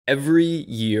Every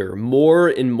year, more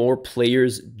and more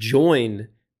players join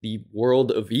the world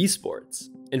of esports.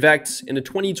 In fact, in a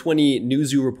 2020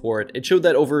 Newzoo report, it showed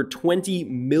that over 20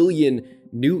 million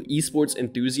new esports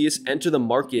enthusiasts enter the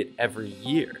market every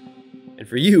year. And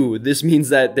for you, this means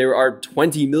that there are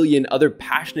 20 million other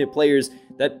passionate players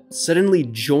that suddenly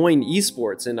join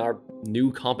esports and are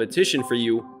new competition for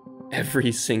you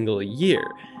every single year.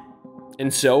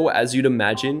 And so, as you'd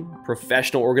imagine,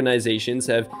 professional organizations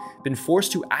have been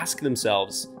forced to ask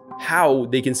themselves how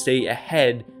they can stay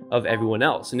ahead of everyone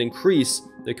else and increase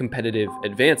their competitive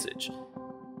advantage.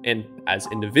 And as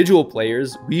individual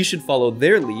players, we should follow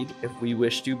their lead if we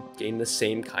wish to gain the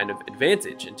same kind of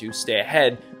advantage and to stay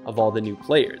ahead of all the new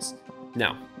players.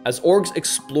 Now, as orgs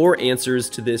explore answers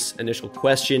to this initial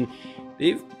question,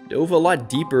 they've dove a lot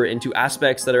deeper into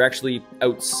aspects that are actually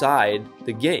outside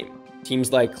the game.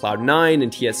 Teams like Cloud9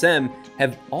 and TSM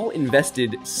have all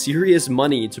invested serious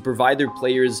money to provide their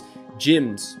players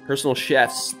gyms, personal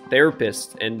chefs,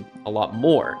 therapists, and a lot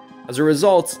more. As a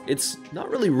result, it's not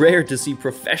really rare to see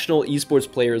professional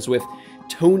esports players with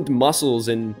toned muscles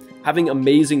and having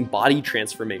amazing body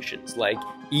transformations like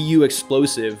EU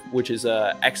Explosive, which is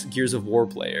a ex-Gears of War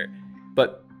player.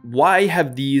 But why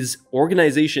have these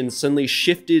organizations suddenly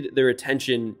shifted their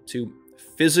attention to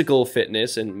physical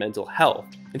fitness and mental health?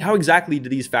 And how exactly do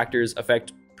these factors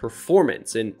affect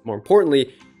performance? And more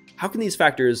importantly, how can these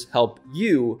factors help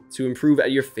you to improve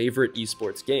at your favorite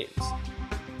esports games?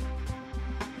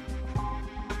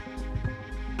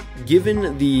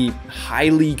 Given the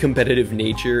highly competitive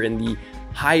nature and the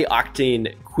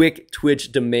high-octane, quick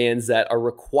twitch demands that are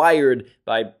required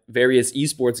by various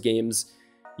esports games,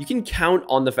 you can count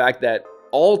on the fact that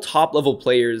all top-level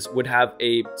players would have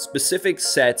a specific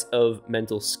set of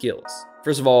mental skills.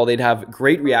 First of all, they'd have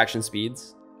great reaction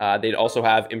speeds. They'd also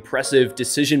have impressive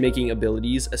decision-making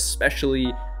abilities,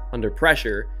 especially under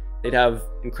pressure. They'd have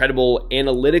incredible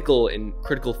analytical and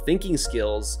critical thinking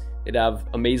skills. They'd have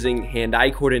amazing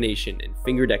hand-eye coordination and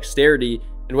finger dexterity.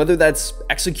 And whether that's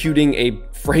executing a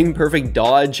frame-perfect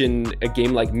dodge in a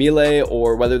game like Melee,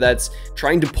 or whether that's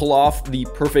trying to pull off the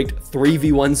perfect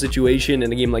 3v1 situation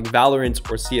in a game like Valorant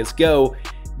or CSGO,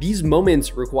 these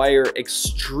moments require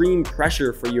extreme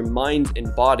pressure for your mind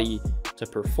and body to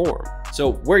perform.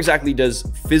 So where exactly does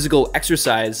physical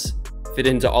exercise fit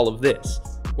into all of this?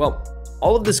 Well,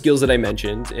 all of the skills that I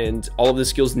mentioned and all of the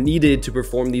skills needed to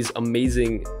perform these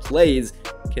amazing plays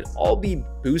can all be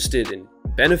boosted and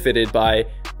benefited by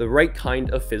the right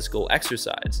kind of physical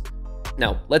exercise.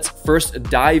 Now, let's first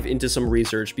dive into some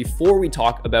research before we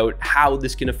talk about how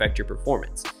this can affect your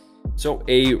performance. So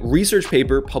a research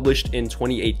paper published in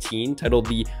 2018 titled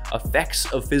 "The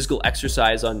Effects of Physical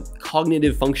Exercise on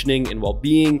Cognitive Functioning and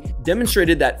Well-Being"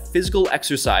 demonstrated that physical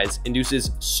exercise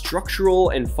induces structural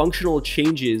and functional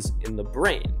changes in the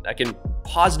brain that can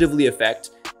positively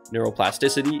affect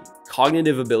neuroplasticity,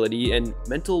 cognitive ability, and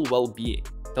mental well-being.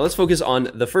 Now let's focus on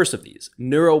the first of these,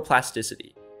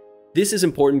 neuroplasticity. This is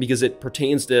important because it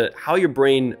pertains to how your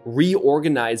brain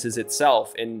reorganizes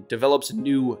itself and develops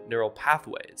new neural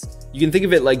pathways. You can think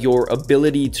of it like your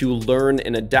ability to learn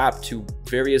and adapt to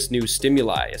various new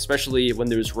stimuli, especially when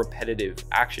there's repetitive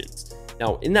actions.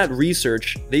 Now, in that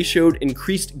research, they showed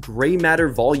increased gray matter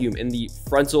volume in the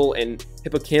frontal and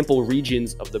hippocampal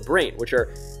regions of the brain, which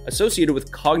are associated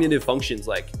with cognitive functions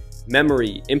like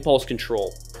memory, impulse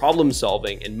control, problem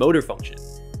solving, and motor function.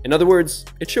 In other words,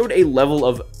 it showed a level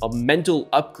of a mental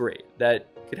upgrade that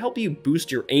could help you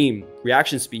boost your aim,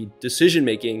 reaction speed,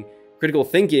 decision-making, critical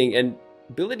thinking, and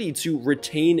ability to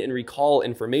retain and recall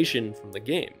information from the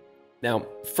game. Now,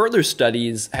 further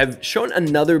studies have shown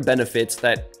another benefits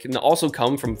that can also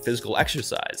come from physical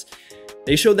exercise.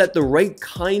 They show that the right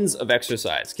kinds of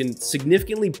exercise can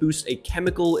significantly boost a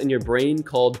chemical in your brain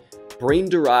called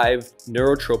brain-derived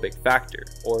neurotrophic factor,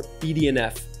 or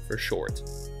BDNF for short.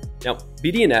 Now,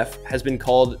 BDNF has been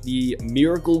called the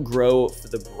miracle grow for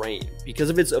the brain because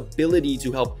of its ability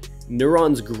to help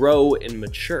neurons grow and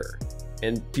mature.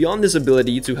 And beyond this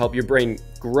ability to help your brain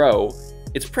grow,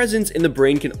 its presence in the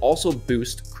brain can also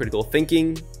boost critical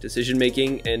thinking,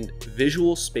 decision-making, and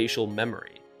visual spatial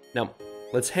memory. Now,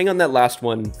 let's hang on that last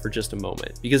one for just a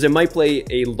moment because it might play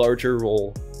a larger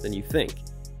role than you think.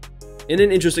 In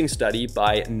an interesting study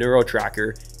by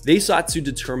NeuroTracker, they sought to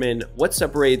determine what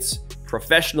separates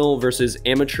professional versus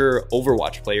amateur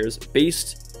Overwatch players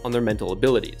based on their mental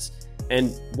abilities.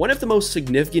 And one of the most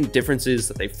significant differences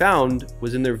that they found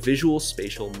was in their visual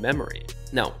spatial memory.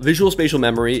 Now, visual spatial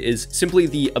memory is simply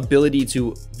the ability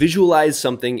to visualize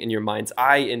something in your mind's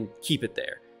eye and keep it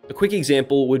there. A quick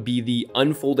example would be the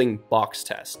unfolding box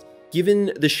test.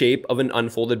 Given the shape of an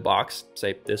unfolded box,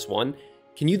 say this one,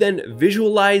 can you then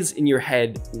visualize in your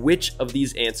head which of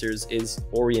these answers is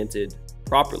oriented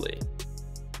properly?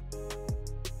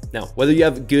 Now, whether you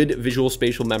have good visual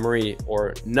spatial memory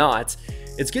or not,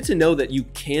 it's good to know that you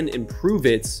can improve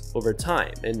it over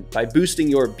time. And by boosting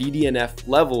your BDNF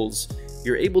levels,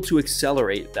 you're able to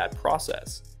accelerate that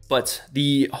process. But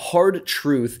the hard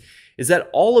truth is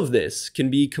that all of this can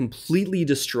be completely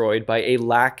destroyed by a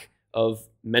lack of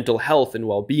mental health and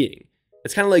well-being.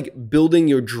 It's kind of like building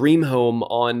your dream home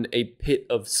on a pit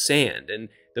of sand, and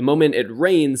the moment it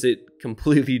rains, it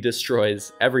completely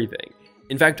destroys everything.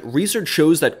 In fact, research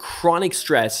shows that chronic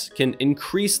stress can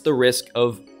increase the risk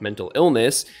of mental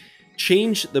illness,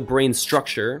 change the brain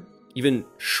structure, even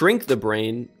shrink the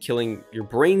brain, killing your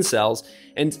brain cells,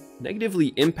 and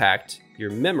negatively impact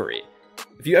your memory.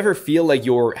 If you ever feel like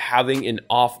you're having an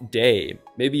off day,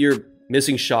 maybe you're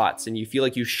missing shots and you feel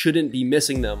like you shouldn't be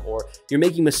missing them, or you're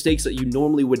making mistakes that you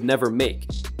normally would never make,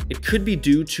 it could be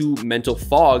due to mental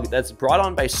fog that's brought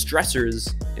on by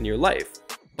stressors in your life.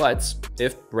 But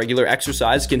if regular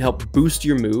exercise can help boost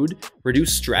your mood,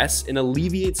 reduce stress, and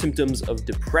alleviate symptoms of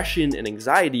depression and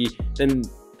anxiety, then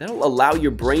that'll allow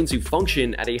your brain to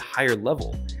function at a higher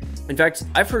level. In fact,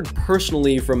 I've heard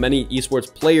personally from many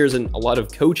esports players and a lot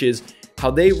of coaches how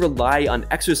they rely on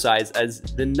exercise as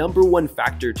the #1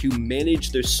 factor to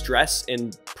manage their stress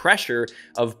and pressure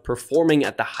of performing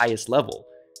at the highest level.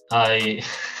 I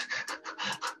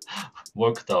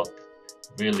worked out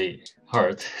really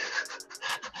hard.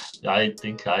 I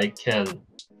think I can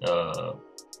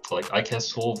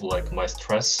solve my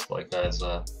stress with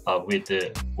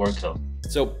the workout.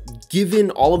 So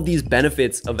given all of these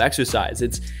benefits of exercise,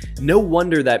 it's no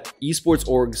wonder that esports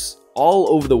orgs all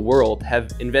over the world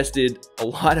have invested a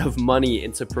lot of money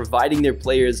into providing their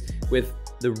players with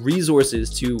the resources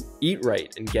to eat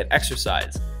right and get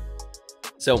exercise.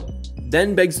 So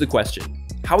then begs the question,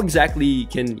 how exactly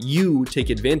can you take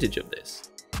advantage of this?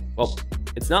 Well,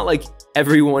 it's not like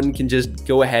everyone can just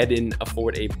go ahead and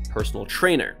afford a personal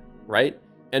trainer, right?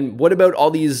 And what about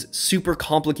all these super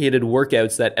complicated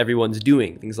workouts that everyone's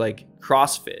doing, things like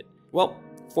CrossFit? Well,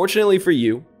 fortunately for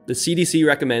you, the CDC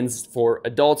recommends for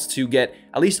adults to get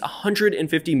at least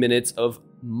 150 minutes of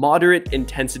moderate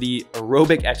intensity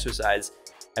aerobic exercise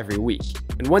every week.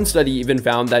 And one study even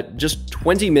found that just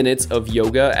 20 minutes of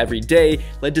yoga every day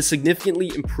led to significantly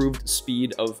improved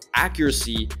speed of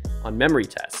accuracy on memory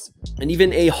tests. And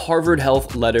even a Harvard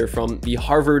Health letter from the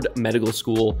Harvard Medical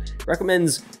School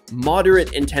recommends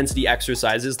moderate intensity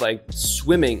exercises like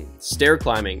swimming, stair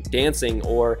climbing, dancing,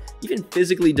 or even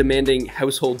physically demanding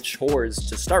household chores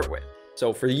to start with.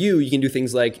 So for you, you can do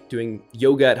things like doing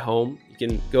yoga at home. You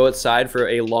can go outside for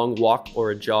a long walk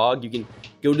or a jog. You can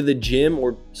go to the gym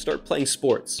or start playing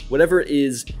sports. Whatever it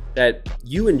is that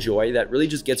you enjoy that really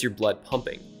just gets your blood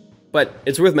pumping. But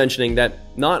it's worth mentioning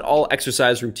that not all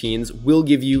exercise routines will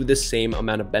give you the same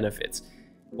amount of benefits.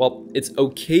 While it's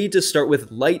okay to start with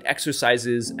light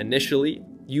exercises initially,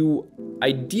 you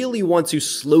ideally want to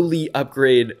slowly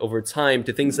upgrade over time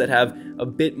to things that have a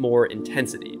bit more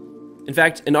intensity. In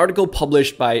fact, an article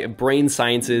published by Brain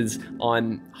Sciences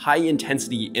on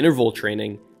high-intensity interval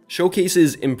training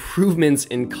showcases improvements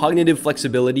in cognitive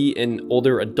flexibility in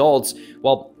older adults,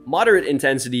 while moderate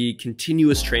intensity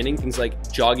continuous training, things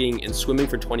like jogging and swimming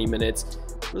for 20 minutes,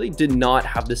 really did not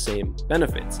have the same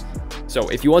benefits. So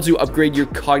if you want to upgrade your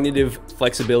cognitive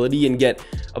flexibility and get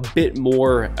a bit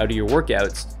more out of your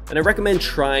workouts, then I recommend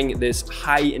trying this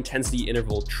high-intensity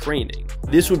interval training.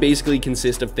 This would basically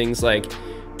consist of things like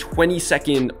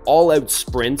 20-second all-out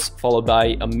sprints followed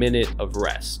by a minute of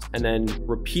rest, and then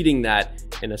repeating that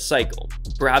in a cycle.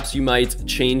 Perhaps you might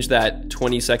change that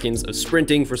 20 seconds of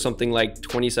sprinting for something like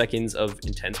 20 seconds of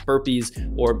intense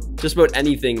burpees, or just about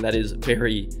anything that is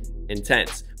very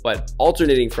intense, but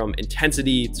alternating from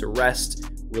intensity to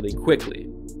rest really quickly.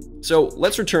 So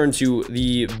let's return to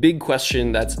the big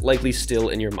question that's likely still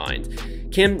in your mind.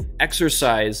 Can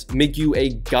exercise make you a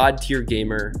god-tier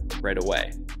gamer right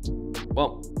away?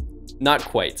 Well, not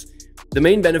quite. The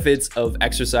main benefits of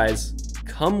exercise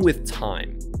come with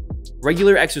time.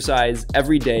 Regular exercise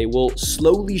every day will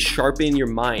slowly sharpen your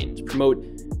mind, promote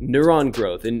neuron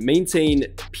growth, and maintain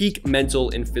peak mental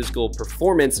and physical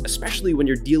performance, especially when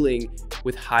you're dealing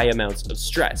with high amounts of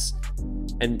stress.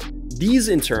 And these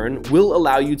in turn will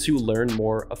allow you to learn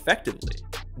more effectively.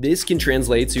 This can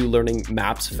translate to learning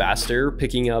maps faster,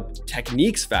 picking up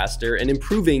techniques faster, and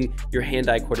improving your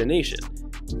hand-eye coordination.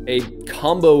 A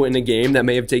combo in a game that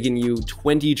may have taken you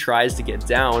 20 tries to get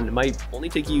down might only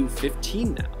take you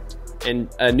 15 now. And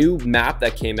a new map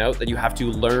that came out that you have to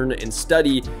learn and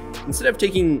study, instead of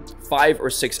taking 5 or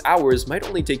 6 hours, might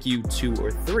only take you 2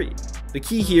 or 3. The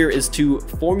key here is to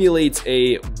formulate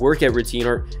a workout routine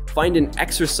or find an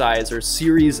exercise or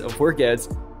series of workouts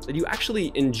that you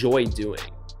actually enjoy doing.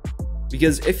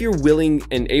 Because if you're willing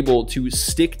and able to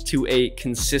stick to a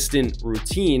consistent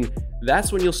routine,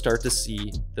 that's when you'll start to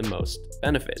see the most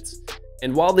benefits.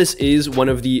 And while this is one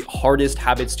of the hardest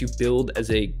habits to build as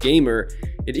a gamer,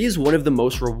 it is one of the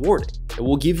most rewarding. It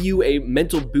will give you a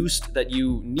mental boost that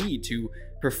you need to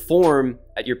perform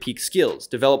at your peak skills,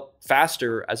 develop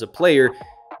faster as a player,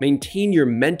 maintain your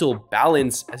mental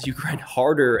balance as you grind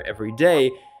harder every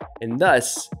day, and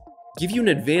thus give you an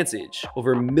advantage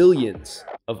over millions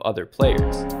of other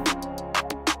players.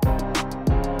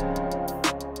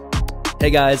 Hey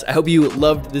guys, I hope you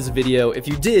loved this video. If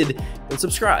you did, then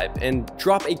subscribe and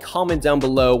drop a comment down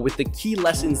below with the key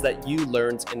lessons that you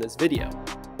learned in this video.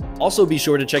 Also, be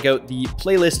sure to check out the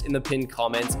playlist in the pinned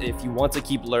comments if you want to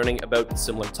keep learning about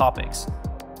similar topics.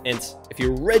 And if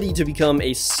you're ready to become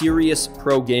a serious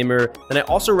pro gamer, then I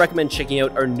also recommend checking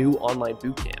out our new online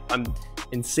bootcamp. I'm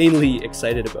insanely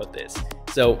excited about this.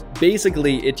 So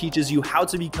basically, it teaches you how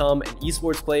to become an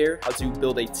esports player, how to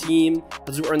build a team,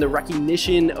 how to earn the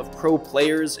recognition of pro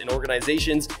players and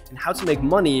organizations, and how to make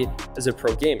money as a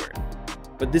pro gamer.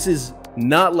 But this is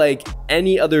not like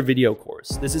any other video course.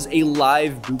 This is a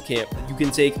live bootcamp that you can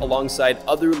take alongside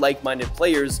other like-minded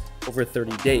players over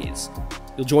 30 days.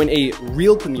 You'll join a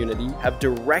real community, have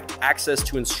direct access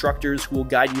to instructors who will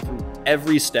guide you through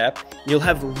every step, and you'll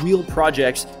have real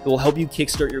projects that will help you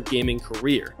kickstart your gaming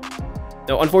career.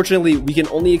 Now, unfortunately, we can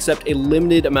only accept a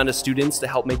limited amount of students to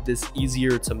help make this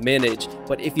easier to manage,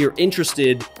 but if you're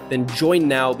interested, then join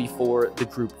now before the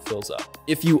group fills up.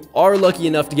 If you are lucky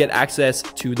enough to get access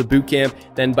to the bootcamp,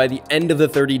 then by the end of the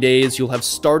 30 days, you'll have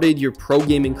started your pro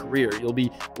gaming career. You'll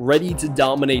be ready to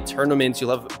dominate tournaments.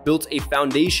 You'll have built a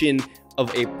foundation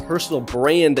of a personal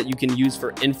brand that you can use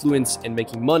for influence and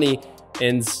making money,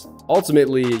 and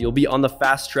ultimately, you'll be on the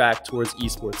fast track towards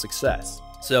esports success.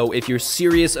 So if you're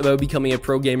serious about becoming a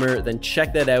pro gamer, then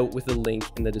check that out with the link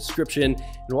in the description.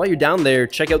 And while you're down there,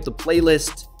 check out the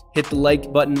playlist, hit the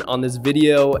like button on this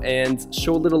video, and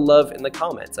show a little love in the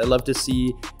comments. I love to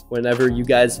see whenever you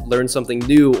guys learn something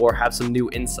new or have some new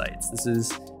insights. This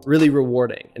is really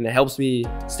rewarding, and it helps me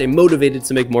stay motivated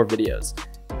to make more videos.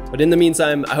 But in the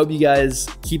meantime, I hope you guys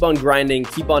keep on grinding,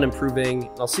 keep on improving,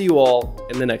 and I'll see you all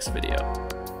in the next video.